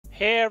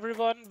Hey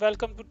everyone,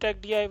 welcome to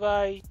Tech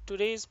DIY.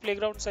 Today's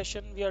playground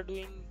session we are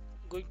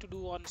going to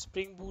do on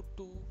Spring Boot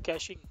 2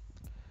 caching.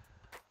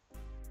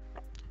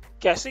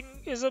 Caching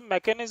is a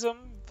mechanism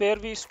where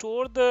we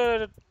store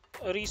the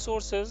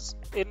resources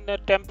in a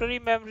temporary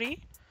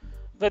memory.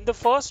 When the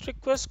first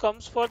request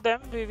comes for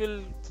them, we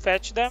will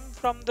fetch them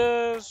from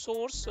the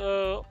source,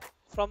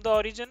 from the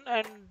origin,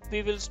 and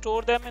we will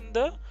store them in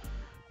the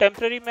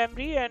temporary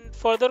memory. And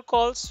further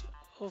calls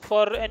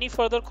for any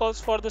further calls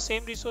for the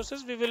same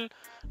resources, we will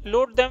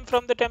load them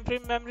from the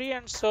temporary memory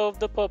and serve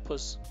the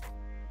purpose.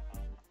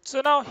 So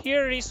now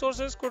here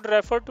resources could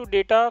refer to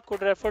data,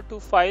 could refer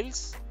to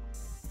files,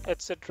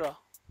 etc.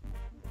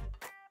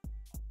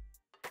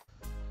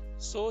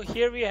 So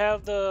here we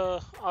have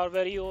the our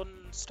very own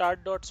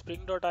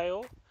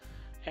start.spring.io,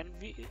 and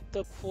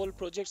the whole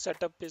project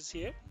setup is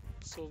here.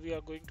 So we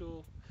are going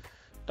to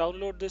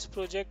download this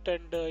project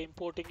and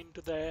importing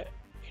into the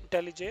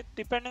IntelliJ.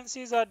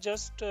 Dependencies are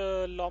just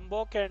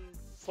Lombok and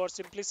for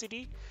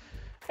simplicity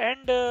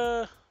and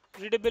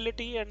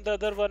readability, and the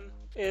other one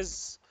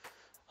is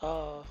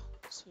uh,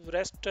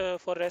 REST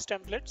for REST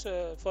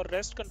templates for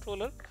REST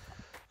controller,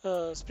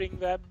 Spring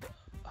Web.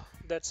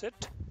 That's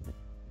it.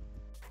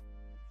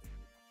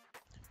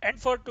 And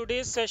for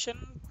today's session,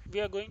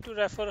 we are going to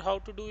refer how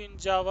to do in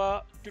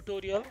Java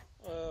tutorial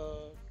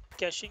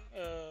caching,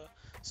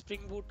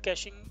 Spring Boot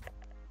caching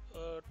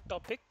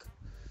topic.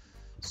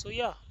 So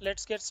yeah,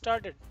 let's get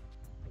started.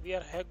 We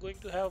are going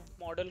to have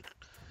model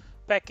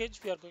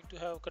package, we are going to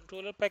have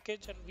controller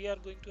package, and we are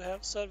going to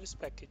have service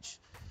package.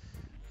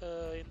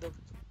 In the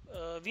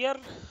We are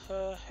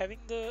having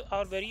the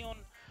our very own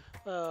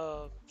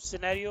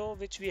scenario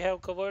which we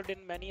have covered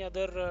in many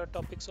other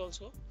topics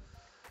also,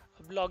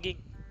 blogging.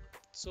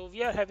 So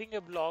we are having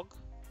a blog,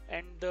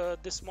 and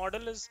this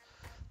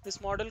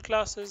model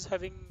class is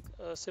having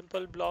a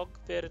simple blog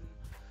wherein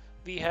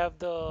we have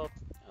the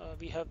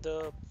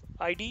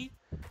id,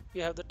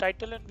 we have the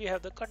title, and we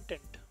have the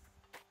content.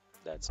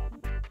 That's it.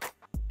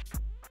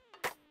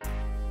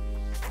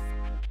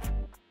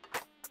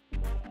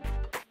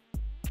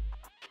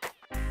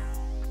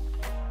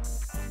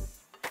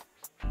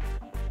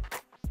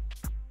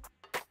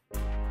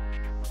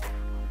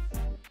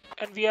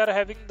 And we are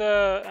having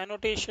the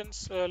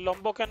annotations,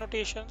 Lombok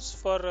annotations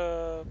for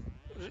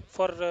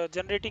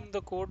generating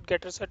the code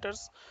getter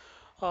setters.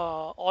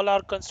 All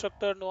are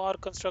constructor, no are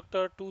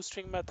constructor, two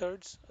string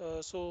methods.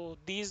 So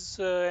these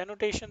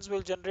annotations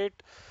will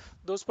generate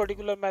those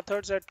particular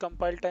methods at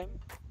compile time.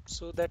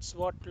 So that's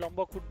what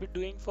Lombok would be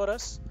doing for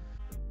us.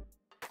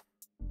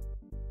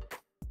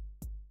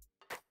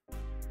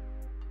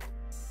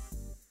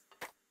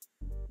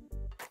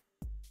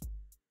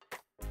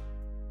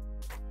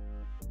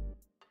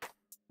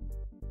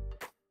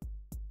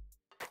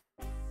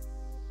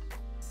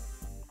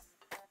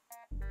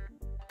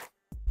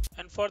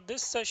 And for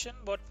this session,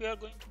 what we are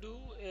going to do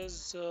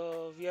is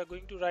we are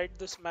going to write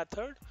this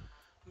method,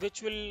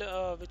 which will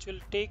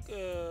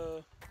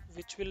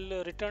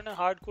return a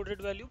hard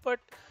coded value, but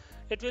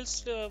it will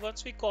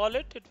once we call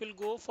it, it will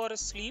go for a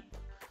sleep,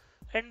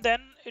 and then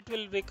it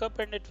will wake up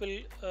and it will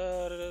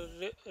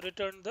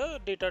return the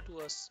data to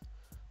us,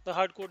 the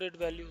hard coded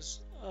values,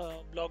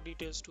 block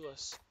details to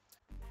us.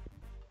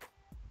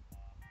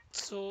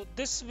 So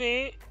this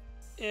way,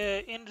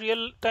 in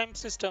real time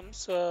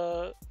systems,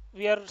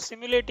 we are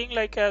simulating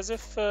like as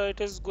if it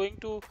is going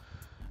to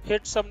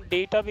hit some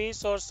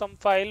database or some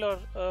file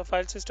or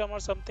file system or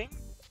something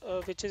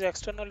which is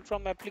external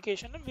from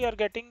application, and we are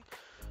getting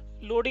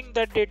loading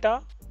that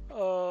data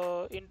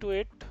into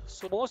it.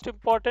 So most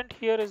important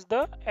here is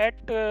the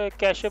at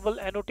cacheable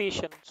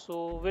annotation,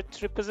 so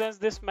which represents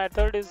this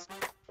method is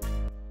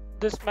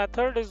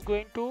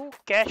going to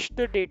cache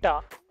the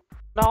data.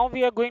 Now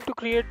we are going to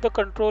create the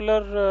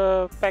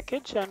controller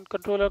package and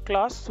controller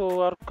class.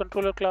 So our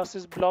controller class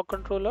is block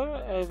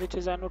controller, which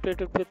is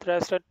annotated with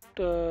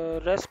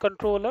REST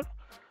controller,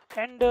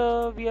 and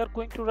we are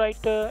going to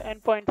write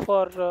endpoint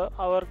for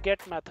our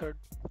get method,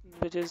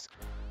 which is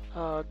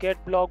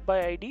get block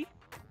by ID,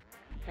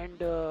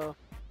 and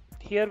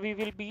here we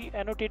will be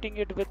annotating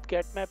it with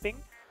get mapping,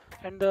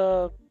 and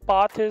the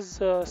path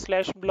is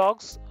slash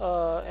blogs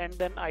and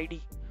then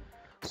ID.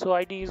 So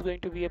ID is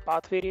going to be a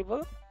path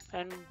variable,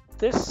 and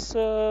this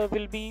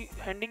will be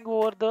handing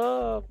over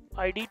the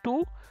ID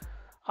to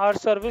our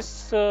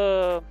service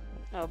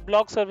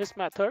blog service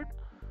method,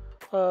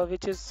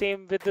 which is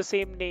same with the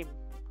same name.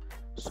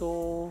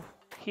 So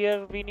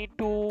here we need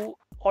to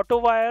auto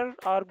wire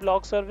our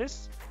blog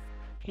service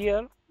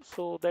here.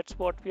 So that's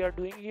what we are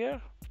doing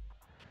here.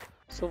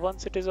 So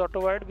once it is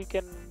auto wired, we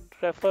can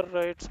refer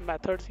its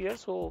methods here.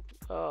 So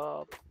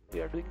we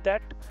are doing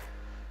that,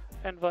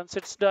 and once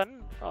it's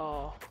done,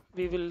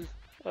 we will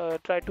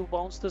try to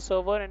bounce the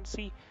server and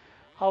see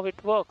how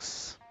it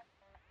works.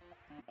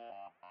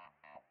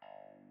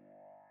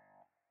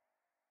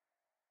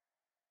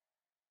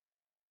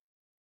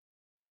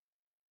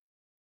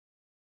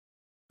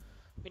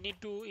 We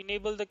need to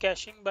enable the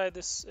caching by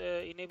this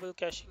enable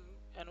caching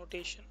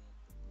annotation.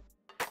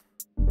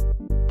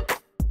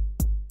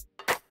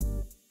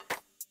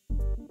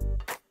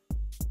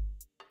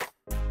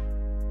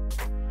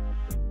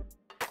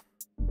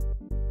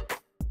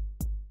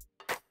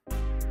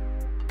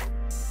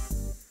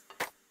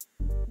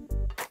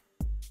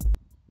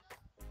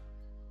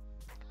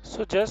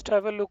 So just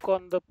have a look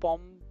on the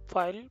pom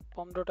file,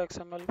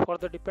 pom.xml, for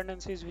the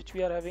dependencies which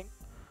we are having.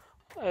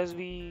 As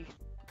we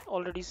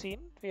already seen,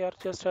 we are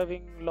just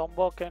having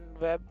Lombok and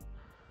web,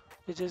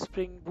 which is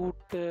Spring Boot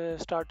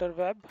starter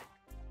web.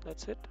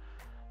 That's it.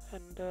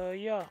 And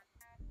yeah,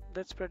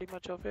 that's pretty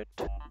much of it.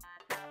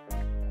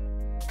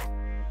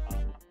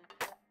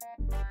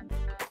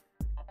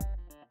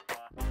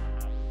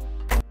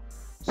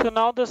 So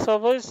now the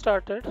server is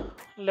started.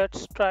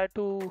 Let's try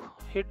to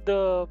hit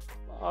the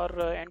our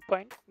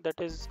endpoint, that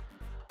is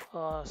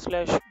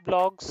slash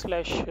blog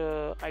slash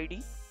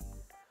id.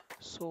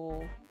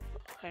 So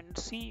and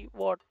see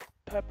what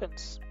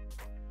happens.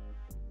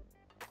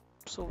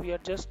 So we are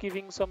just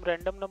giving some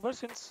random number,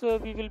 since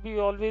we will be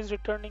always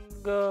returning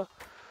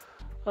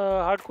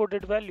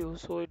hard-coded value,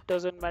 so it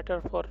doesn't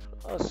matter for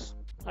us.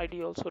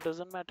 ID also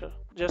doesn't matter.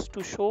 Just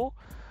to show,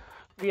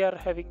 we are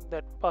having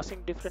that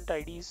passing different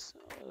IDs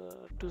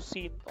to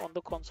see on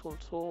the console.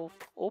 So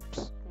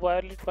oops,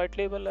 white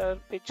label error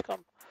page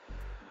come.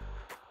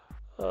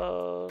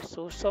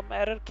 So some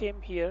error came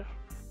here.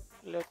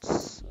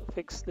 Let's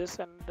fix this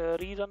and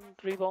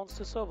rebounce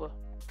the server.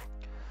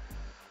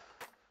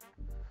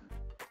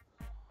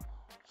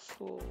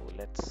 So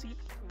let's see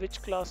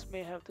which class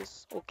may have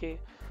this. Okay.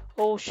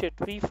 Oh shit,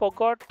 we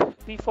forgot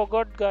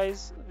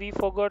guys, we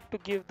forgot to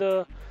give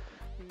the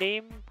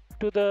name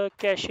to the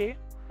cache.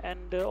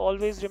 And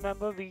always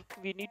remember, we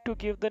need to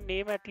give the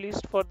name at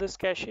least for this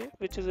cache,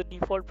 which is a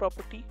default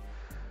property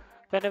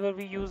whenever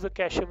we use the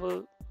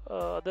cacheable.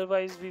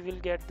 Otherwise we will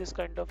get this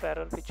kind of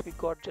error which we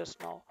got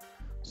just now.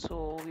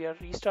 So we are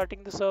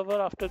restarting the server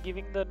after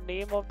giving the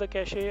name of the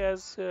cache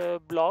as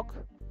blog.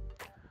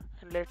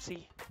 And let's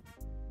see.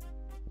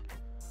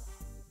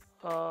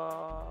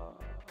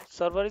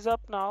 Server is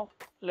up now.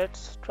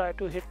 Let's try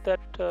to hit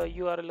that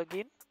URL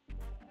again,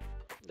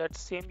 that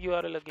same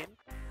URL again.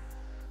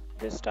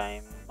 This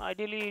time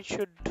ideally it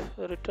should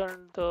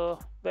return the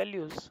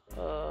values,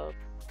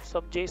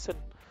 some JSON.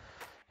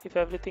 If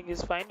everything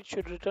is fine, it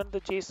should return the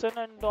JSON,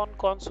 and on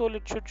console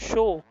it should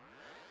show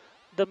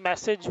the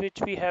message which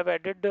we have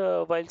added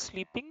while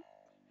sleeping,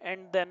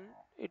 and then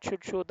it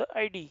should show the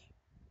ID.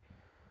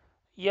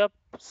 Yep,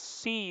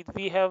 see,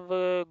 we have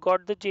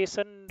got the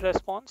JSON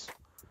response,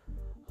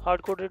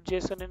 hard-coded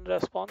JSON in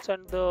response,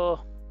 and the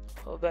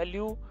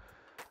value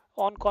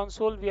on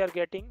console we are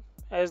getting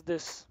as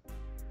this,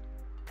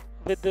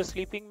 with the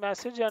sleeping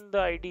message and the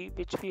ID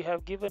which we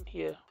have given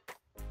here.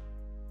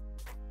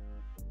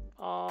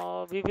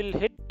 We will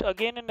hit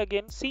again and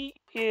again. See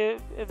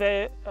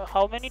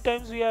how many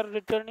times we are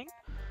returning.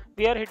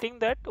 We are hitting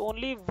that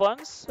only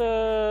once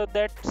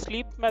that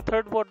sleep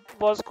method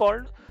was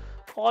called.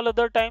 All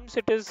other times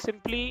it is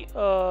simply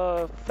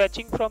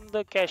fetching from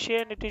the cache,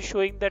 and it is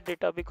showing that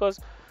data, because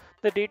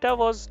the data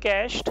was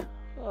cached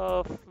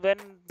when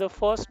the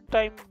first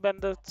time when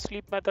the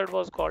sleep method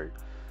was called.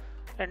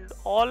 And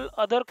all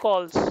other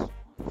calls,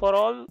 for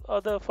all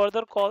other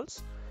further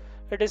calls,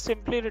 it is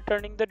simply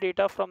returning the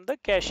data from the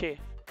cache.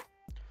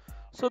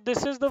 So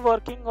this is the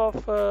working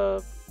of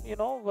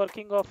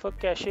working of a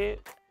cache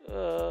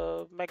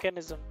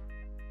mechanism.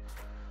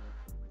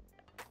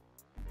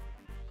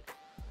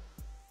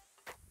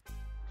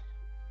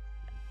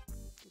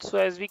 So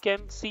as we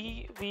can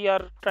see, we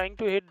are trying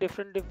to hit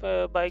different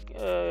by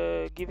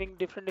giving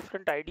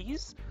different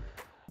IDs,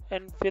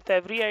 and with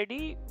every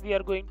ID we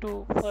are going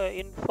to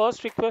in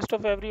first request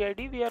of every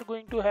ID we are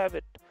going to have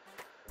it.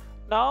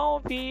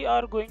 Now we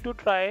are going to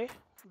try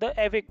the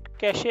evict,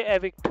 cache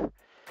evict.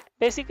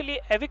 Basically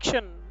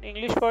eviction,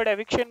 English word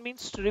eviction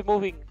means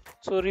removing.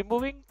 So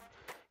removing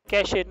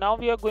cache. Now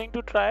we are going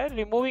to try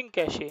removing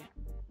cache.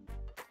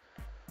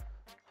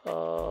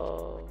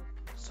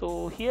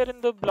 So here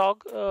in the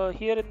blog,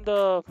 here in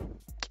the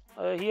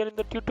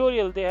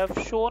tutorial, they have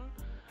shown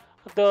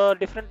the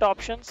different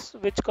options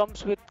which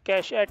comes with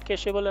cache at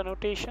cacheable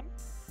annotation.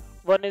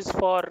 One is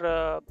for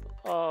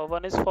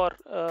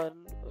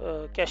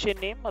cache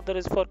name, other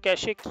is for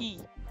cache key.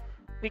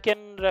 We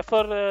can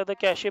refer the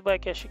cache by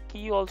cache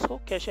key also,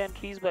 cache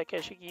entries by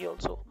cache key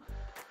also.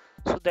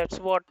 So that's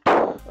what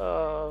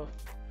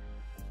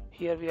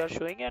here we are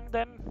showing. And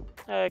then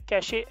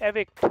cache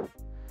evict.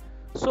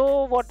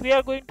 So what we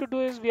are going to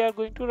do is we are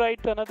going to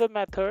write another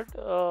method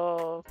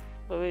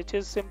which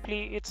is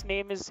simply, its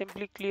name is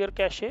simply clear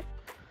cache.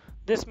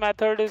 This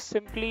method is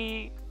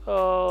simply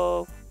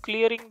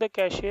clearing the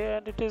cache,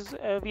 and it is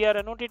we are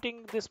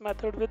annotating this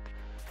method with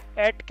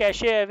at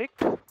cache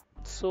evict.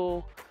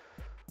 So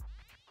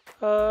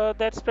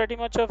that's pretty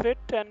much of it.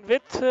 And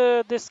with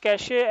this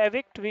cache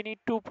evict, we need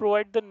to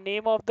provide the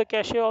name of the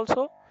cache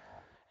also.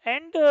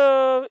 And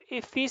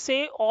if we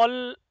say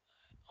all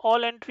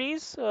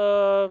entries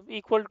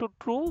equal to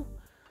true,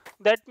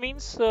 that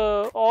means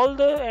all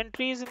the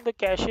entries in the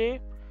cache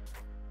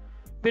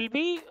will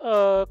be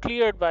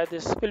cleared by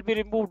this, will be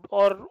removed,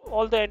 or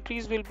all the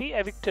entries will be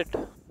evicted.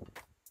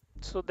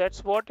 So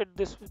that's what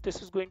this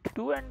is going to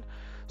do. And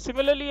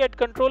similarly at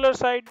controller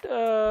side,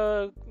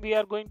 we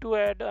are going to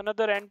add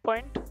another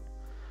endpoint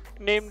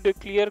named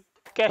clear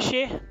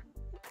cache,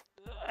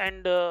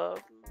 and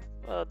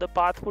the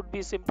path would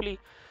be simply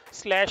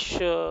slash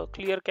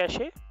clear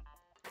cache,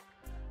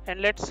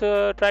 and let's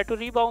try to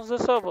rebounce the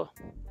server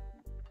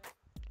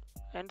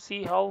and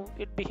see how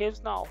it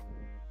behaves now.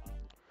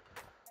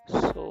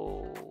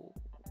 So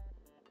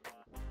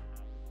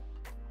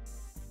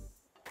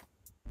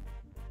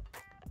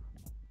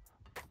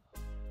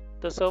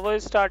the server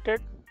is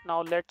started.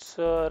 Now let's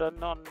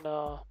run on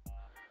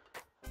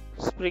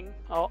Spring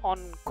on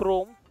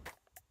Chrome.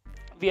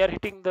 We are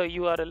hitting the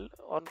URL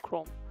on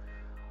Chrome,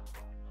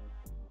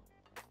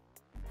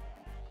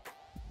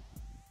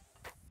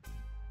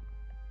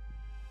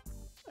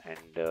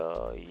 and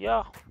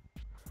yeah,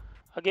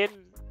 again,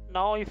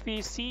 now if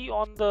we see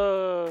on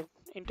the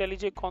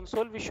IntelliJ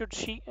console, we should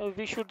see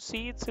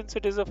it, since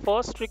it is a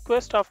first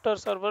request after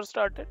server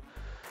restart.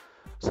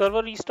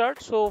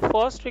 So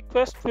first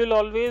request will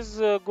always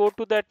go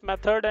to that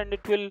method, and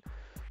it will,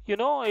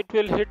 it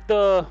will hit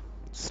the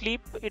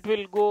sleep. It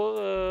will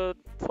go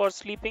for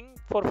sleeping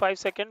for 5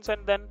 seconds,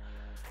 and then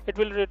it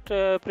will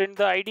print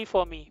the ID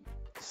for me.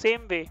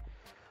 Same way,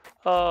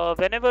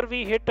 whenever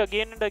we hit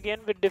again and again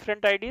with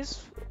different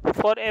IDs,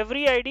 for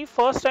every ID,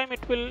 first time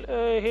it will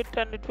hit,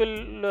 and it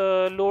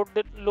will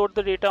load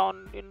the data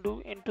on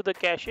into the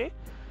cache,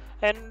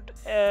 and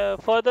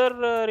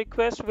further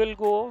request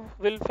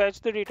will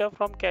fetch the data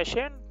from cache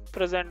and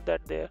present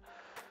that there.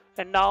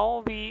 And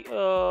now we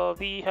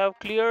have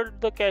cleared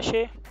the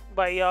cache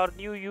by our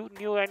new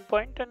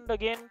endpoint, and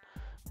again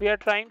we are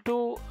trying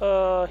to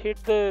hit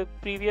the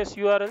previous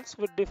URLs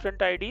with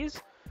different IDs,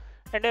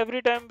 and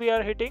every time we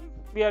are hitting,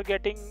 we are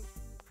getting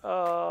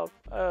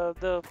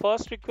the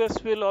first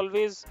request will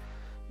always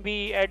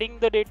be adding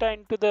the data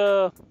into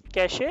the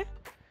cache,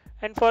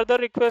 and further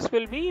request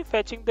will be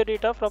fetching the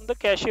data from the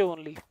cache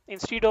only,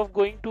 instead of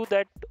going to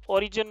that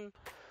origin,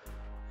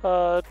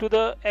 to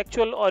the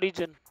actual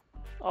origin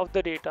of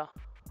the data.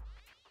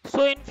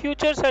 So in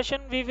future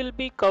session we will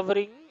be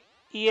covering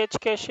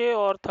cache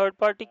or third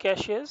party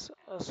caches.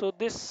 So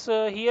this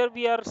here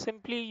we are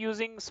simply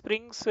using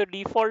Spring's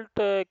default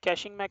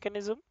caching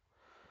mechanism,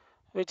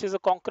 which is a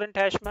concurrent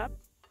hash map.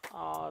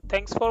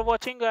 Thanks for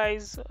watching,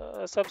 guys.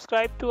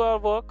 Subscribe to our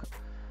work,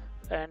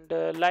 and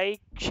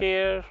like,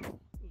 share,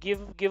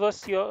 give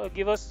us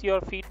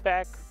your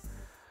feedback.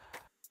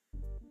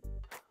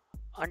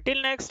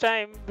 Until next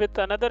time with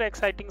another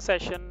exciting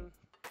session.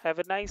 Have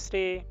a nice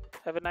day.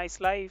 Have a nice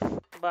life.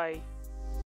 Bye.